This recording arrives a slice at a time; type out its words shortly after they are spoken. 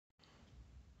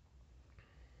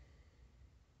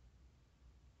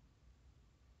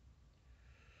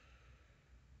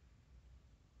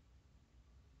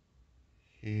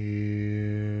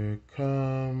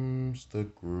the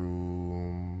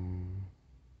groom.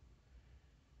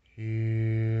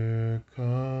 Here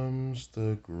comes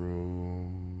the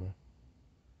groom.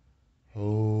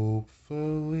 Hopefully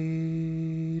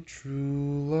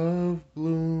true love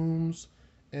blooms,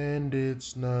 and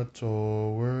it's not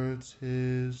towards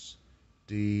his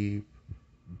deep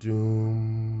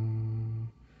doom.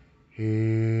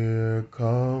 Here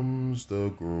comes the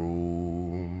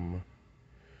groom.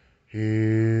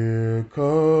 Here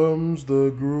comes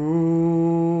the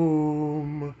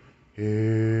groom.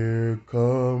 Here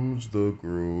comes the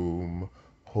groom.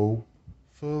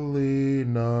 Hopefully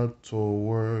not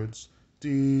towards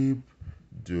deep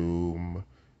doom.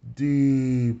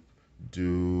 Deep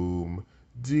doom.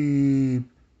 Deep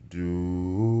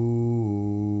doom.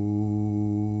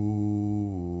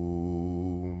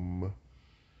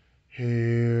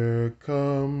 Here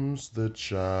comes the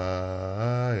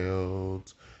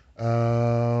child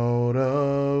out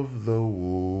of the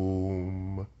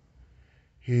womb.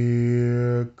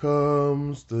 Here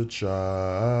comes the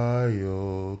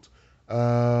child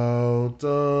out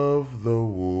of the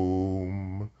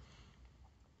womb.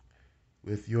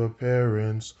 With your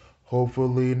parents,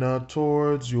 hopefully not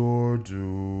towards your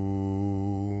doom.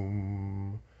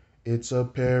 It's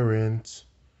apparent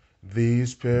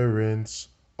these parents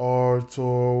are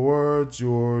towards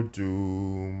your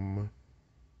doom.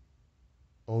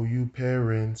 Oh, you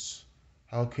parents,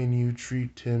 how can you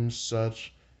treat him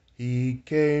such? He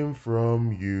came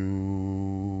from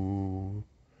you.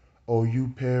 Oh, you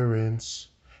parents,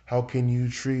 how can you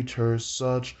treat her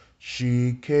such?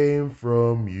 She came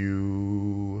from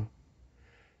you.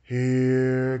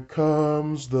 Here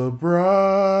comes the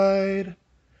bride.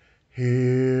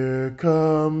 Here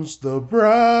comes the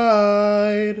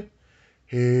bride.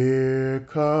 Here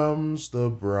comes the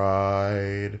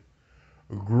bride.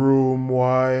 Groom,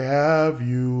 why have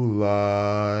you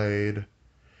lied?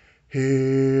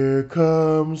 Here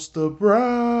comes the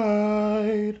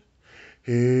bride.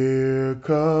 Here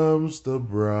comes the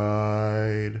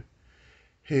bride.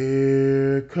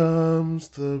 Here comes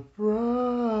the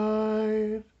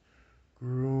bride.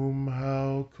 Groom,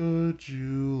 how could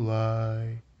you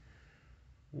lie?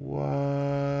 Why?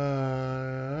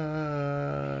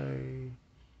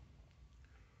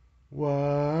 Why?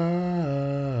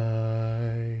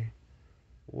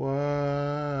 Why?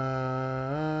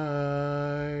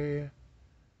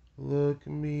 Look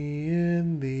me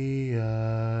in the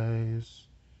eyes.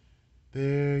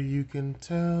 There you can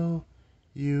tell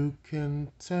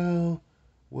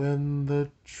when the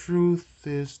truth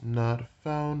is not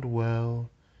found well.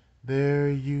 There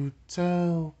you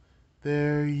tell,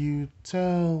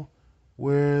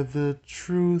 where the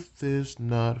truth is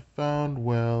not found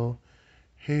well.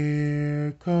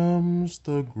 Here comes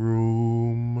the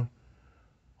groom,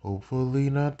 hopefully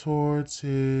not towards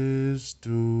his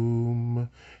doom.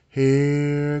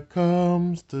 Here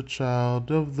comes the child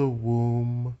of the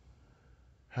womb.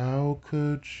 How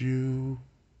could you?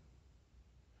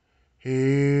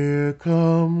 Here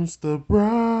comes the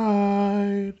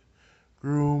bride.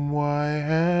 Groom, why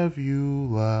have you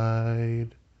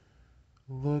lied?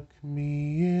 Look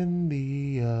me in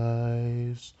the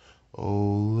eyes. Oh,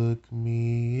 look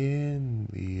me in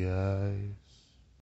the eyes.